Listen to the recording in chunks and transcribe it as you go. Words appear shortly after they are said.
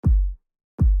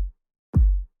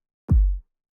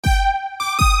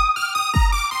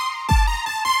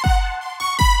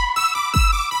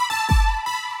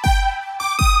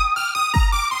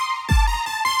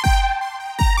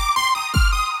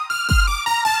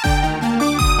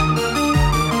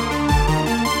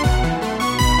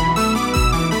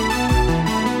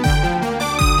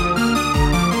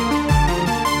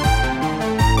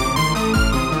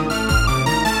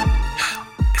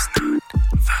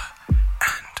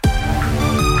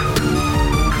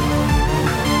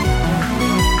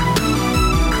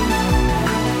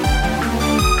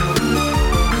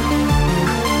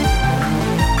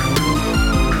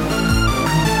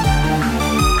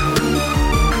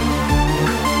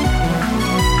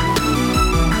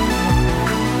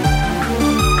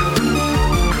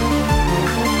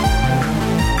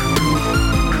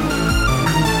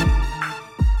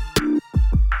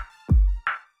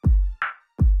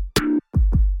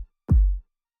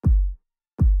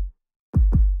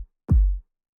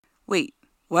Wait,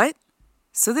 what?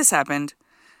 So this happened.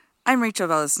 I'm Rachel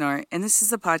Vallisnor, and this is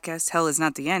the podcast Hell is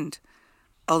Not the End,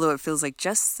 although it feels like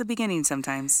just the beginning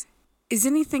sometimes. Is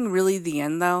anything really the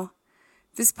end, though?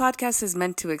 This podcast is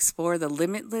meant to explore the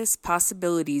limitless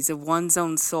possibilities of one's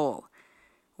own soul.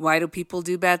 Why do people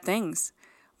do bad things?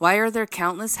 Why are there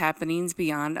countless happenings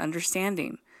beyond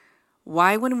understanding?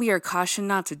 Why, when we are cautioned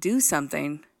not to do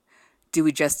something, do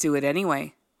we just do it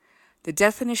anyway? The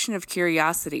definition of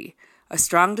curiosity, a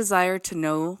strong desire to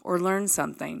know or learn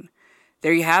something.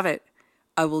 There you have it.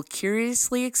 I will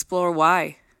curiously explore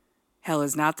why. Hell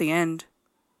is not the end.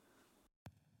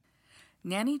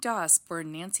 Nanny Doss,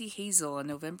 born Nancy Hazel on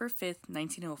November 5th,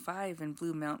 1905 in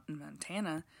Blue Mountain,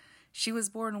 Montana. She was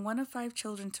born one of 5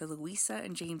 children to Louisa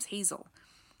and James Hazel.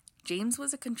 James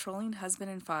was a controlling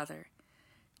husband and father.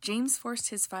 James forced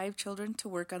his 5 children to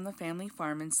work on the family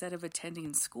farm instead of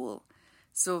attending school,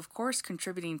 so of course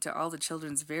contributing to all the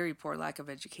children's very poor lack of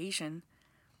education.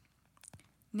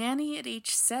 Nanny at age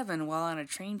 7 while on a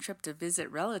train trip to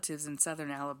visit relatives in southern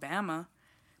Alabama.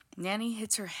 Nanny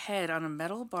hits her head on a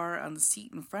metal bar on the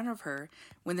seat in front of her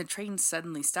when the train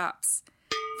suddenly stops.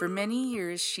 For many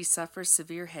years, she suffers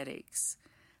severe headaches,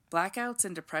 blackouts,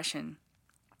 and depression.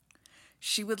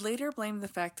 She would later blame the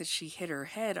fact that she hit her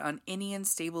head on any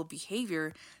unstable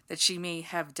behavior that she may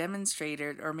have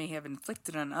demonstrated or may have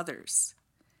inflicted on others.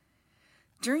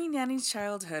 During Nanny's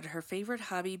childhood, her favorite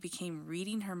hobby became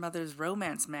reading her mother's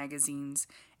romance magazines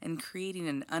and creating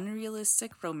an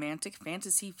unrealistic romantic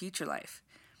fantasy future life.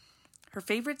 Her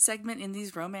favorite segment in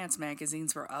these romance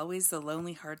magazines were always the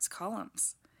Lonely Hearts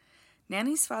columns.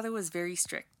 Nanny's father was very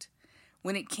strict.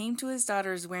 When it came to his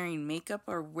daughters wearing makeup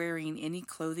or wearing any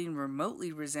clothing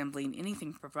remotely resembling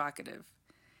anything provocative,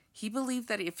 he believed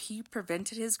that if he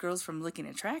prevented his girls from looking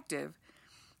attractive,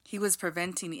 he was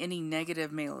preventing any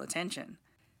negative male attention.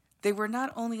 They were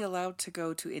not only allowed to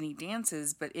go to any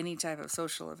dances, but any type of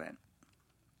social event.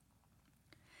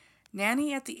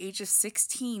 Nanny, at the age of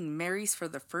 16, marries for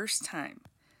the first time.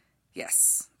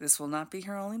 Yes, this will not be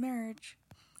her only marriage.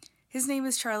 His name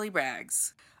is Charlie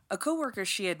Braggs, a co-worker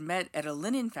she had met at a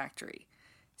linen factory.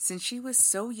 Since she was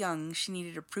so young, she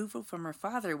needed approval from her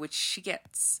father, which she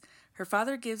gets. Her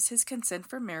father gives his consent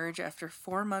for marriage after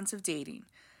 4 months of dating.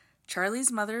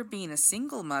 Charlie's mother, being a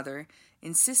single mother,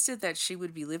 insisted that she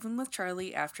would be living with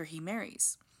Charlie after he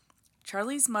marries.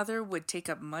 Charlie's mother would take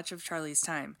up much of Charlie's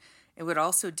time. It would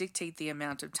also dictate the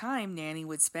amount of time Nanny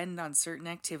would spend on certain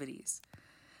activities.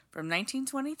 From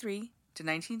 1923 to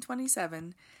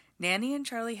 1927, Nanny and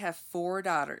Charlie have 4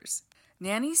 daughters.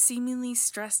 Nanny, seemingly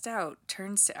stressed out,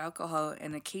 turns to alcohol,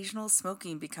 and occasional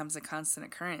smoking becomes a constant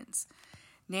occurrence.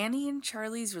 Nanny and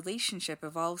Charlie's relationship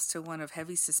evolves to one of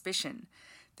heavy suspicion.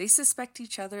 They suspect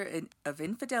each other of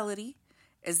infidelity,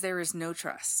 as there is no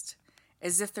trust.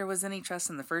 As if there was any trust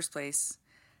in the first place.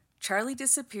 Charlie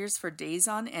disappears for days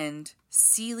on end,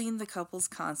 sealing the couple's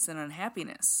constant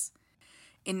unhappiness.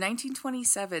 In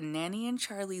 1927, Nanny and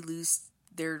Charlie lose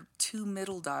their 2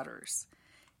 middle daughters.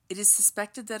 It is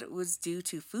suspected that it was due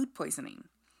to food poisoning.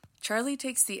 Charlie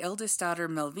takes the eldest daughter,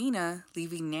 Melvina,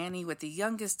 leaving Nanny with the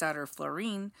youngest daughter,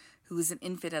 Florine, who was an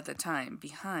infant at the time,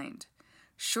 behind.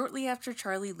 Shortly after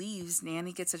Charlie leaves,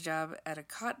 Nanny gets a job at a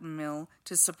cotton mill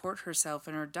to support herself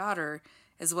and her daughter,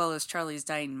 as well as Charlie's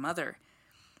dying mother.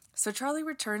 So Charlie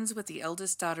returns with the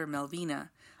eldest daughter, Melvina.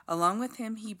 Along with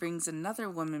him, he brings another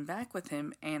woman back with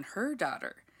him and her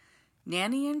daughter.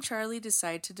 Nanny and Charlie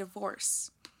decide to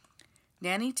divorce.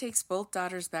 Nanny takes both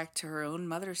daughters back to her own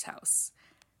mother's house.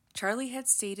 Charlie had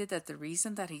stated that the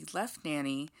reason that he left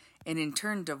Nanny, and in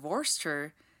turn divorced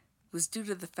her, was due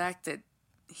to the fact that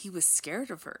he was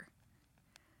scared of her.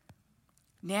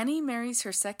 Nanny marries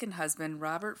her second husband,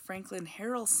 Robert Franklin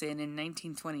Harrelson, in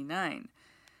 1929.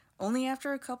 Only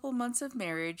after a couple months of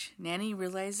marriage, Nanny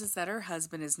realizes that her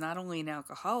husband is not only an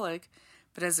alcoholic,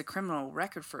 but has a criminal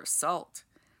record for assault.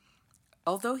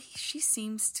 Although she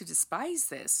seems to despise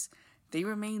this, they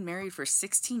remain married for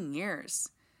 16 years.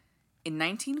 In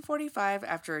 1945,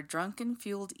 after a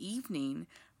drunken-fueled evening,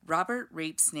 Robert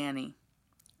rapes Nanny.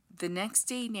 The next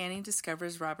day, Nanny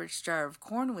discovers Robert's jar of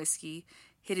corn whiskey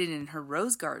hidden in her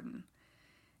rose garden.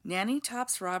 Nanny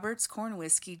tops Robert's corn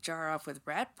whiskey jar off with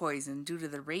rat poison due to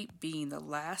the rape being the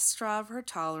last straw of her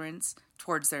tolerance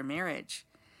towards their marriage.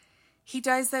 He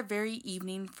dies that very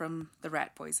evening from the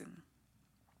rat poison.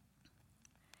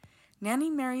 Nanny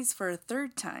marries for a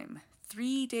 3rd time,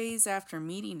 3 days after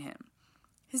meeting him.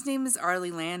 His name is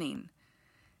Arlie Lanning.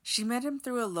 She met him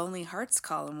through a Lonely Hearts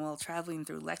column while traveling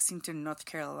through Lexington, North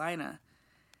Carolina.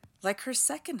 Like her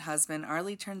second husband,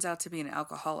 Arlie turns out to be an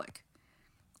alcoholic.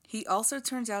 He also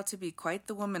turns out to be quite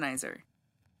the womanizer.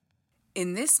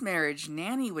 In this marriage,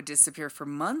 Nanny would disappear for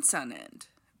months on end,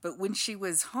 but when she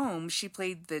was home, she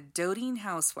played the doting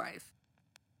housewife.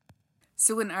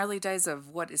 So when Arlie dies of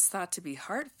what is thought to be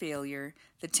heart failure,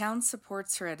 the town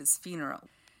supports her at his funeral.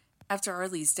 After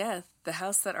Arlie's death, the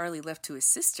house that Arlie left to his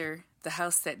sister, the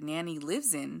house that Nanny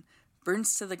lives in,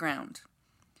 burns to the ground.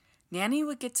 Nanny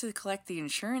would get to collect the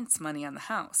insurance money on the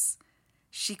house.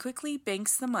 She quickly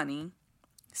banks the money.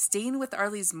 Staying with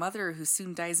Arlie's mother, who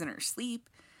soon dies in her sleep,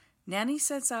 Nanny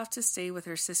sets off to stay with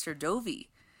her sister Dovie.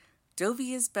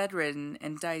 Dovie is bedridden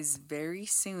and dies very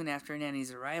soon after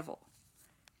Nanny's arrival.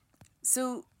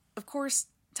 So, of course,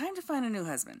 time to find a new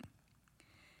husband.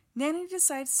 Nanny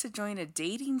decides to join a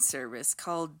dating service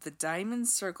called the Diamond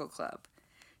Circle Club.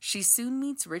 She soon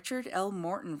meets Richard L.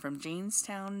 Morton from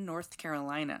Jamestown, North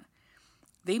Carolina.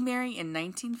 They marry in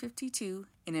 1952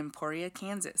 in Emporia,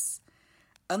 Kansas.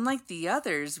 Unlike the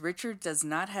others, Richard does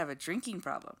not have a drinking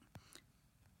problem.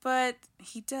 But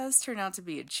he does turn out to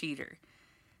be a cheater.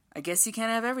 I guess you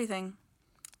can't have everything.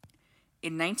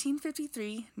 In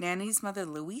 1953, Nanny's mother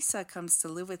Louisa comes to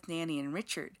live with Nanny and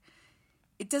Richard.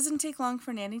 It doesn't take long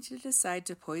for Nanny to decide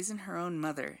to poison her own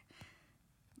mother.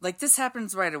 Like, this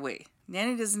happens right away.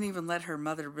 Nanny doesn't even let her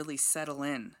mother really settle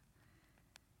in.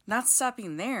 Not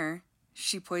stopping there,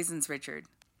 she poisons Richard.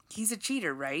 He's a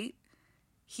cheater, right?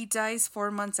 He dies 4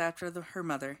 months after her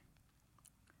mother.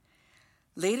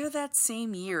 Later that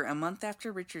same year, a month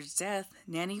after Richard's death,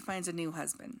 Nanny finds a new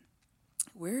husband.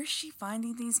 Where is she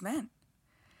finding these men?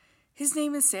 His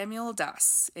name is Samuel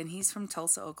Doss, and he's from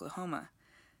Tulsa, Oklahoma.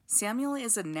 Samuel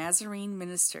is a Nazarene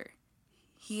minister.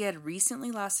 He had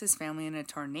recently lost his family in a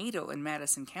tornado in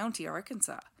Madison County,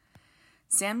 Arkansas.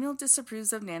 Samuel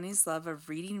disapproves of Nanny's love of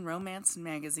reading romance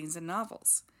magazines and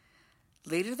novels.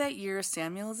 Later that year,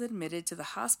 Samuel is admitted to the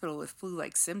hospital with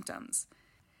flu-like symptoms.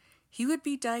 He would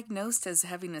be diagnosed as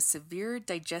having a severe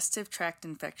digestive tract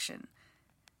infection.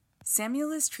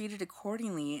 Samuel is treated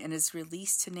accordingly and is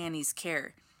released to Nanny's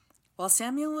care. While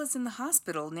Samuel was in the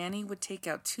hospital, Nanny would take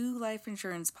out 2 life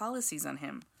insurance policies on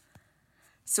him.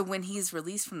 So when he is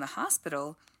released from the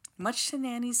hospital, much to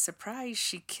Nanny's surprise,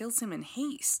 she kills him in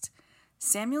haste.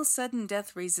 Samuel's sudden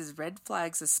death raises red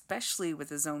flags, especially with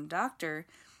his own doctor,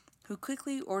 who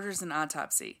quickly orders an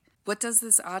autopsy. What does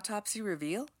this autopsy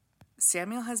reveal?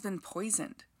 Samuel has been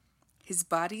poisoned. His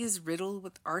body is riddled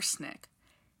with arsenic.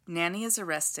 Nanny is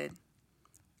arrested.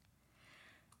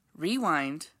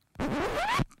 Rewind.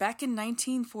 Back in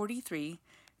 1943,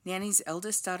 Nanny's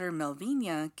eldest daughter,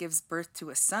 Melvina, gives birth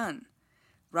to a son,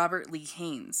 Robert Lee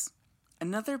Haynes,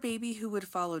 another baby who would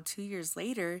follow 2 years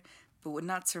later but would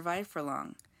not survive for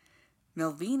long.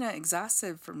 Melvina,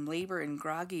 exhausted from labor and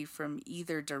groggy from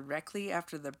either directly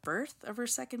after the birth of her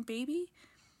second baby,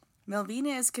 Melvina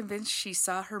is convinced she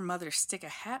saw her mother stick a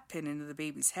hat pin into the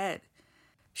baby's head.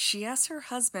 She asks her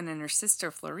husband and her sister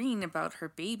Florine about her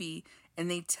baby, and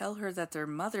they tell her that their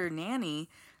mother, Nanny,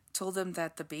 told them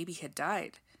that the baby had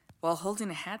died while holding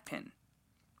a hat pin.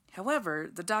 However,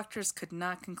 the doctors could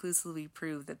not conclusively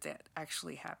prove that that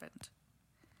actually happened.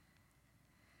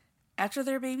 After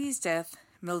their baby's death,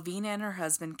 Melvina and her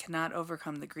husband cannot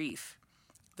overcome the grief.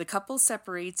 The couple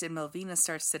separates and Melvina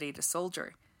starts to date a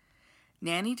soldier.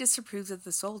 Nanny disapproves of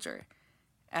the soldier.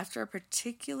 After a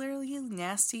particularly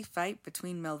nasty fight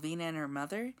between Melvina and her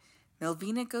mother,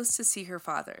 Melvina goes to see her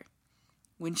father.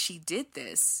 When she did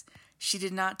this, she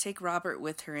did not take Robert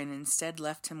with her and instead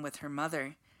left him with her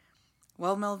mother.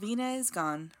 While Melvina is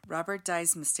gone, Robert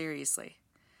dies mysteriously.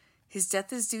 His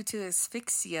death is due to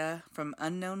asphyxia from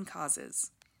unknown causes.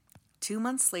 2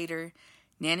 months later,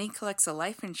 Nanny collects a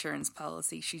life insurance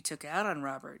policy she took out on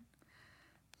Robert.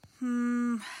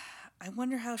 I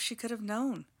wonder how she could have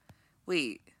known.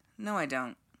 Wait, no I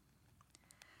don't.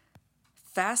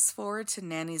 Fast forward to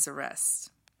Nanny's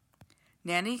arrest.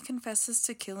 Nanny confesses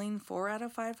to killing 4 out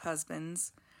of 5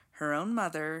 husbands, her own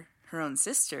mother, her own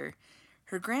sister,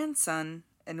 her grandson,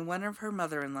 and one of her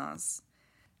mother-in-laws.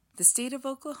 The state of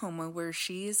Oklahoma where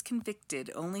she is convicted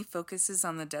only focuses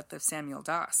on the death of Samuel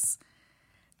Doss.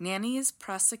 Nanny is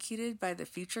prosecuted by the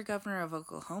future governor of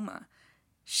Oklahoma.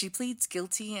 She pleads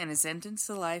guilty and is sentenced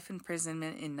to life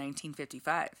imprisonment in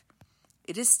 1955.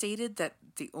 It is stated that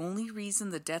the only reason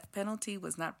the death penalty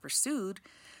was not pursued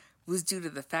was due to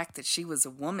the fact that she was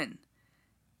a woman.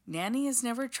 Nanny is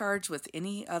never charged with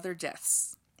any other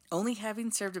deaths. Only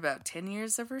having served about 10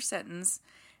 years of her sentence,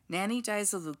 Nanny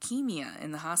dies of leukemia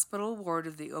in the hospital ward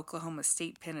of the Oklahoma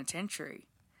State Penitentiary.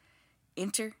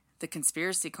 Enter the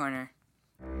Conspiracy Corner.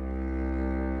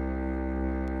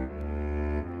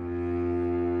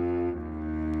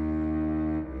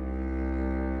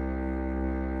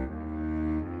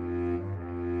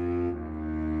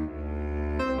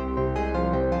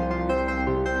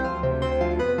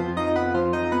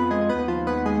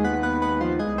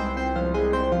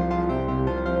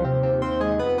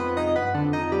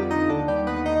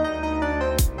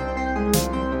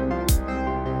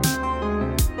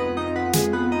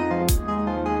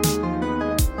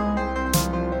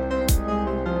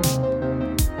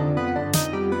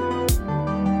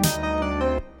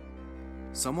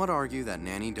 Some would argue that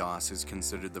Nanny Doss is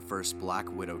considered the first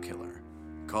Black Widow killer.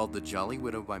 Called the Jolly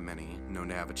Widow by many, known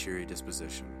to have a cheery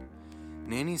disposition.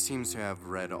 Nanny seems to have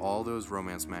read all those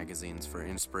romance magazines for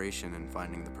inspiration in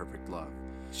finding the perfect love.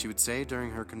 She would say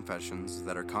during her confessions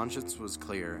that her conscience was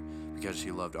clear because she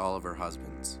loved all of her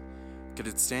husbands. Could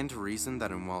it stand to reason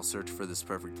that in while search for this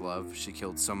perfect love, she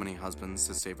killed so many husbands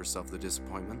to save herself the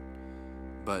disappointment?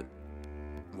 But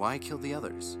why kill the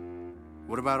others?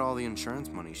 What about all the insurance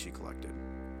money she collected?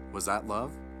 Was that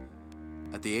love?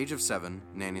 At the age of 7,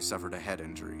 Nanny suffered a head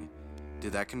injury.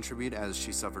 Did that contribute as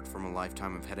she suffered from a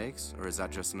lifetime of headaches, or is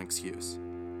that just an excuse?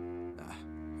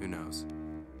 Who knows?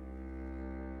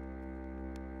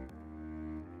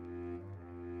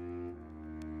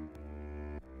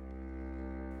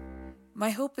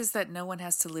 My hope is that no one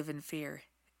has to live in fear,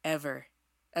 ever.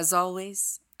 As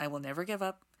always, I will never give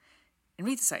up and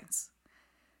read the science.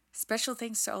 Special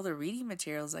thanks to all the reading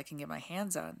materials I can get my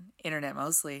hands on, internet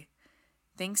mostly.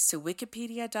 Thanks to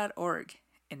wikipedia.org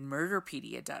and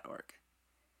murderpedia.org.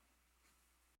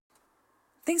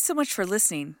 Thanks so much for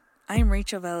listening. I am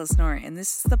Rachel Vallisnor, and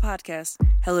this is the podcast,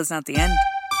 Hell is Not the End.